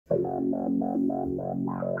Hello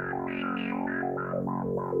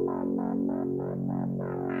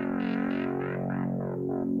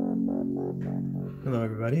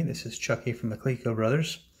everybody, this is Chucky from the Cleco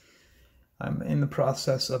Brothers. I'm in the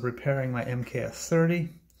process of repairing my MKS30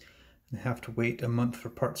 and have to wait a month for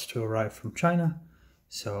parts to arrive from China,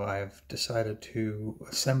 so I've decided to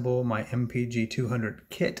assemble my MPG200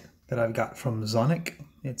 kit that I've got from XONIK.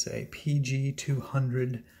 It's a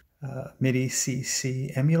PG200 Midi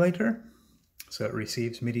CC emulator, so it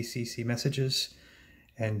receives Midi CC messages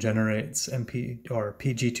and generates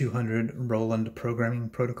PG200 Roland programming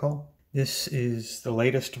protocol. This is the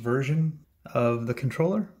latest version of the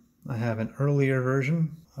controller. I have an earlier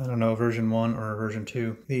version, I don't know, version 1 or version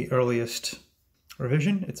 2. The earliest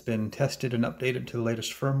revision, it's been tested and updated to the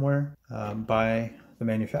latest firmware by the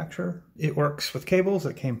manufacturer. It works with cables,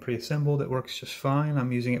 it came pre-assembled, it works just fine.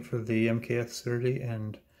 I'm using it for the MKS30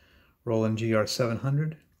 and Roland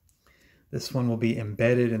JX3P. This one will be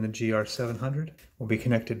embedded in the GR700. Will be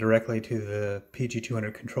connected directly to the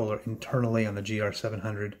PG200 controller internally on the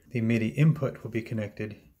GR700. The MIDI input will be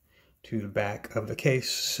connected to the back of the case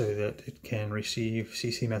so that it can receive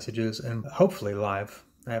CC messages and hopefully live.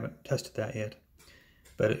 I haven't tested that yet,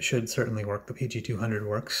 but it should certainly work. The PG200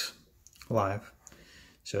 works live,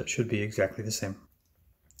 so it should be exactly the same.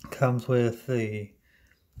 Comes with the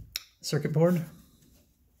circuit board.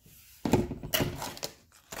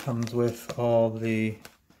 Comes with all the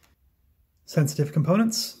sensitive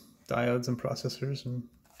components, diodes and processors, and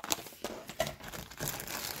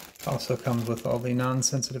also comes with all the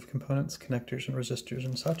non-sensitive components, connectors and resistors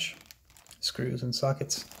and such, screws and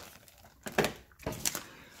sockets.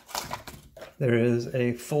 There is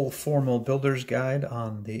a full formal builder's guide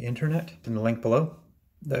on the internet in the link below.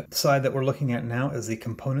 The side that we're looking at now is the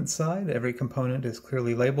component side. Every component is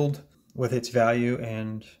clearly labeled with its value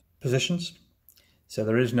and positions. So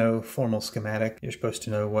there is no formal schematic. You're supposed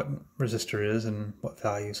to know what resistor is and what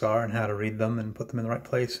values are and how to read them and put them in the right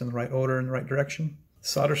place, in the right order, in the right direction. The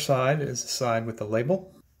solder side is the side with the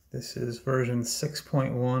label. This is version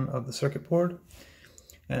 6.1 of the circuit board.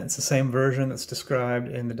 And it's the same version that's described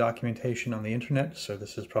in the documentation on the internet, so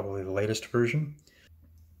this is probably the latest version.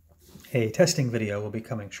 A testing video will be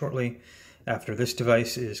coming shortly after this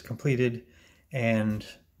device is completed and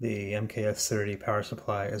the MKS30 power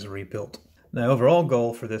supply is rebuilt. The overall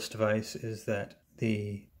goal for this device is that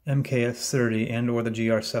the MKS30 and or the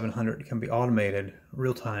GR700 can be automated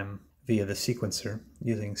real-time via the sequencer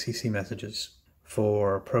using CC messages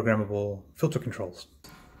for programmable filter controls. I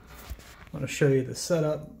want to show you the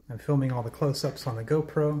setup. I'm filming all the close-ups on the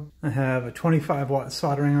GoPro. I have a 25-watt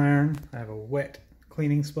soldering iron. I have a wet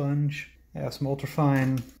cleaning sponge. I have some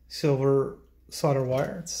ultrafine silver solder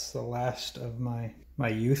wire. It's the last of my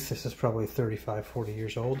youth. This is probably 35, 40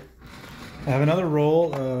 years old. I have another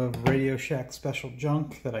roll of Radio Shack special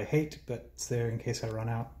junk that I hate, but it's there in case I run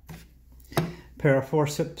out. Pair of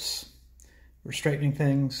forceps for straightening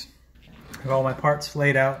things. I have all my parts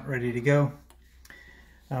laid out, ready to go.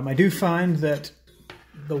 I do find that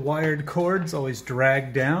the wired cords always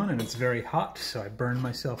drag down and it's very hot, so I burn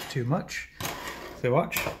myself too much. So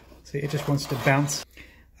watch. See, it just wants to bounce.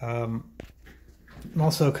 I'm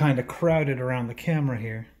also kind of crowded around the camera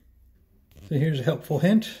here. So here's a helpful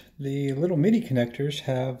hint. The little MIDI connectors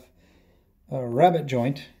have a rabbet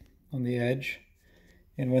joint on the edge,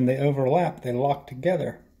 and when they overlap, they lock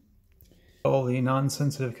together. All the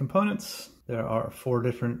non-sensitive components. There are 4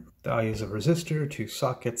 different values of resistor, 2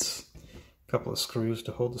 sockets, a couple of screws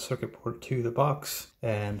to hold the circuit board to the box,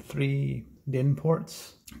 and 3 DIN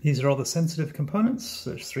ports. These are all the sensitive components.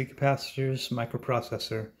 There's 3 capacitors,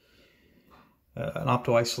 microprocessor, an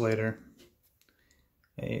opto-isolator,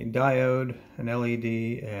 a diode, an LED,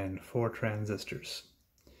 and 4 transistors.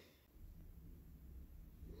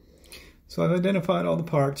 So I've identified all the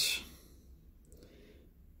parts.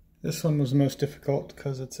 This one was the most difficult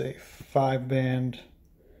because it's a 5-band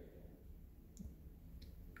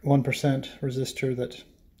 1% resistor that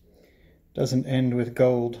doesn't end with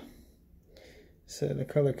gold. So the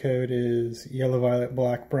color code is yellow, violet,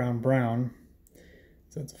 black, brown, brown.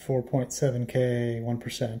 So it's a 4.7K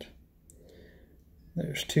 1%.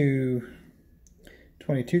 There's 2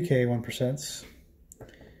 22K 1%.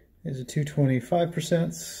 There's a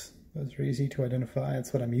 225%. Those are easy to identify.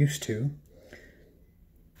 That's what I'm used to.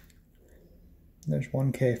 There's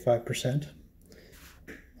 1K 5%.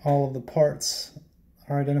 All of the parts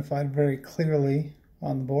are identified very clearly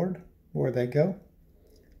on the board where they go.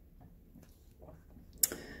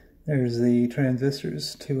 There's the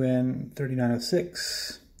transistors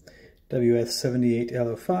 2N3906,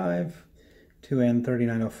 WS78L05,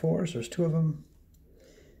 2N3904s, there's 2 of them.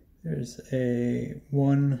 There's a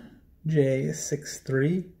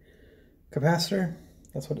 1J63 capacitor.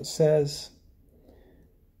 That's what it says.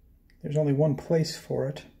 There's only one place for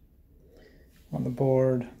it on the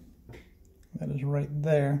board. That is right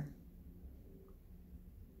there.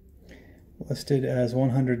 Listed as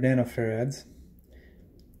 100 nanofarads.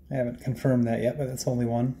 I haven't confirmed that yet, but that's only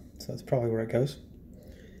one, so that's probably where it goes.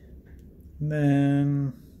 And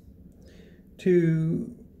then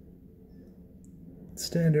two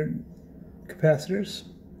standard capacitors,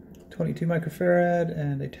 22 microfarad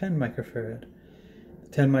and a 10 microfarad. The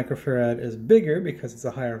 10 microfarad is bigger because it's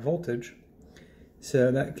a higher voltage,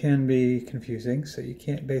 so that can be confusing, so you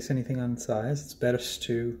can't base anything on size. It's best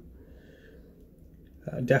to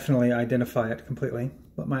definitely identify it completely,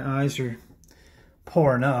 but my eyes are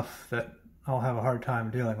poor enough that I'll have a hard time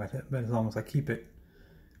dealing with it, but as long as I keep it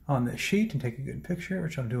on this sheet and take a good picture,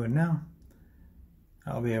 which I'm doing now,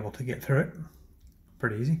 I'll be able to get through it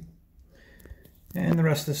pretty easy. And the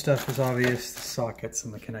rest of the stuff is obvious, the sockets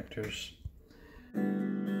and the connectors.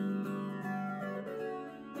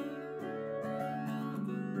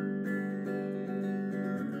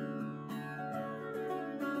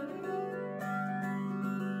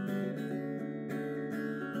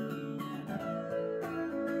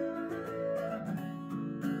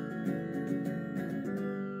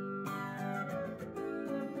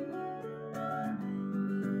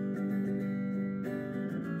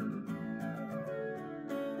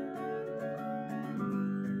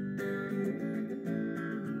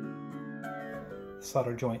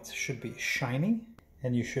 Solder joints should be shiny,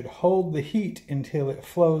 and you should hold the heat until it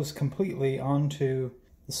flows completely onto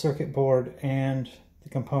the circuit board and the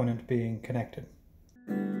component being connected.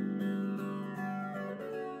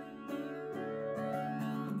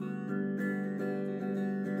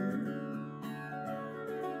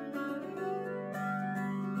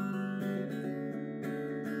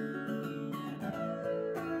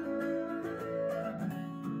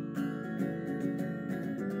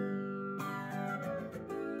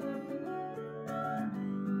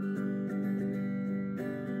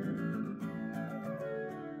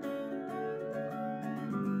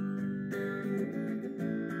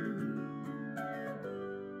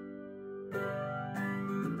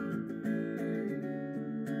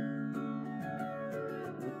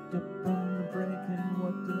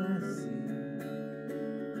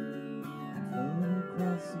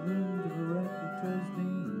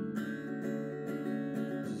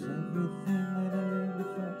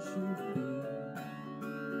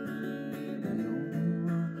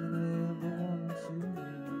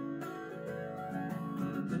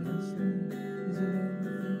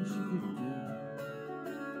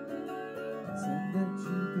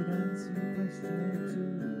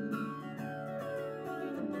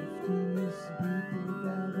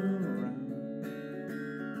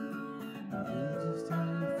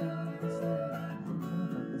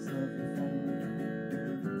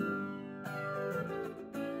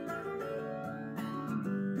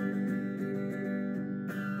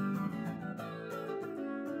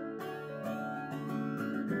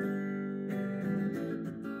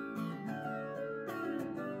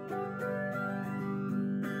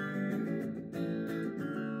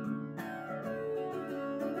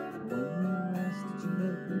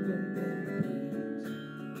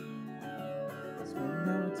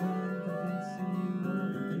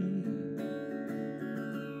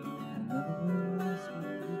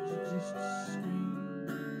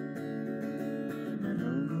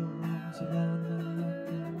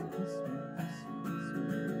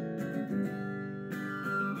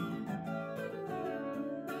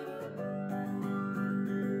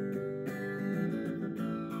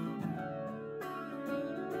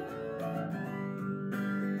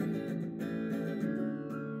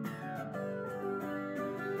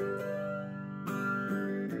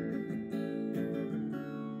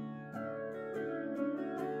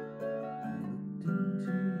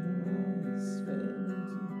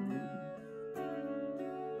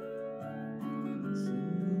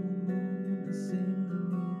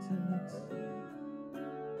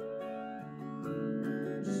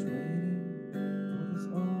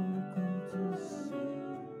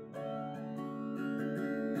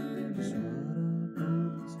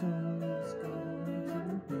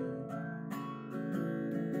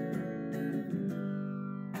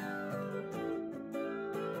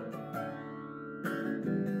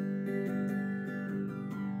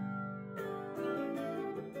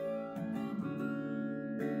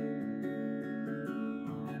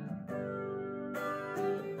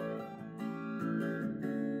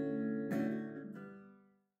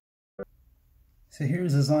 So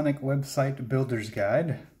here's the XONIK website builder's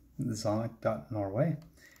guide, xonic.norway.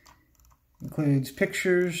 Includes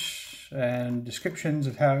pictures and descriptions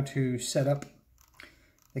of how to set up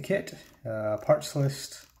the kit, parts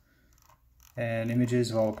list, and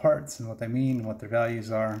images of all the parts and what they mean and what their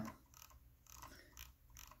values are.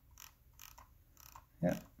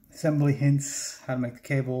 Yeah, assembly hints, how to make the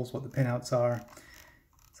cables, what the pinouts are.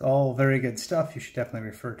 It's all very good stuff. You should definitely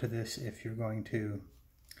refer to this if you're going to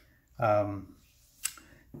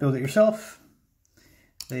build it yourself.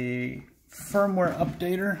 The Firmware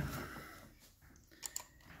Updater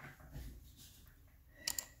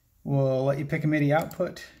will let you pick a MIDI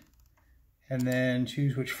output and then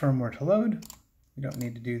choose which firmware to load. You don't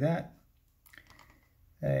need to do that.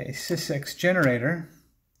 A Sysex Generator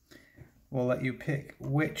will let you pick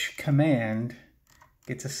which command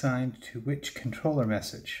gets assigned to which controller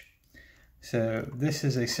message. So this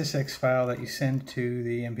is a Sysex file that you send to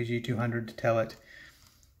the MPG200 to tell it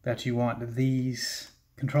that you want these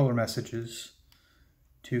controller messages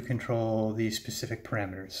to control these specific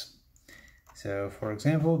parameters. So for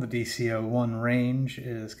example, the DCO1 range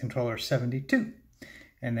is controller 72,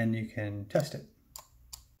 and then you can test it.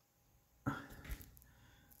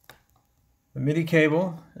 The MIDI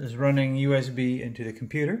cable is running USB into the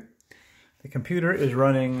computer. The computer is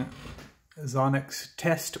running XONIK's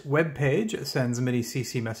test web page. It sends Midi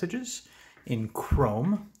CC messages in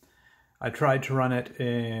Chrome. I tried to run it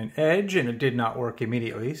in Edge and it did not work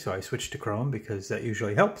immediately, so I switched to Chrome because that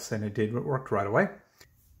usually helps, and it did work right away.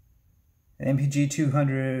 An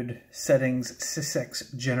MPG200 settings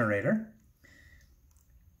Sysex Generator.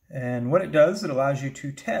 And what it does, it allows you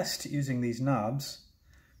to test using these knobs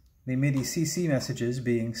the Midi CC messages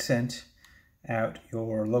being sent out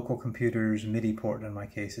your local computer's MIDI port. In my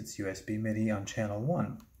case, it's USB MIDI on channel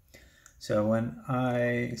 1. So when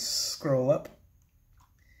I scroll up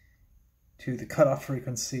to the cutoff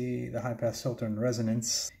frequency, the high pass filter, and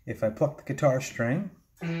resonance, if I pluck the guitar string,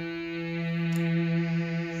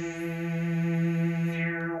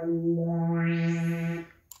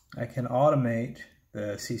 I can automate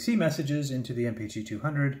the CC messages into the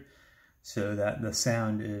MPG200 so that the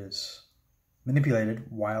sound is manipulated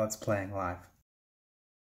while it's playing live.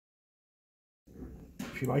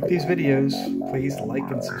 If you like these videos, please like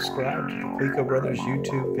and subscribe to the Plico Brothers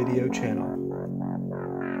YouTube video channel.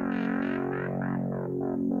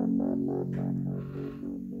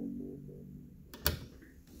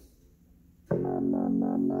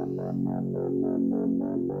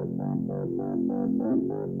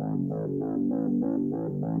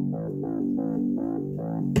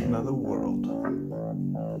 Another world,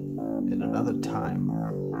 in another time,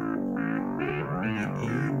 in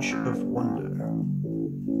the age of wonder.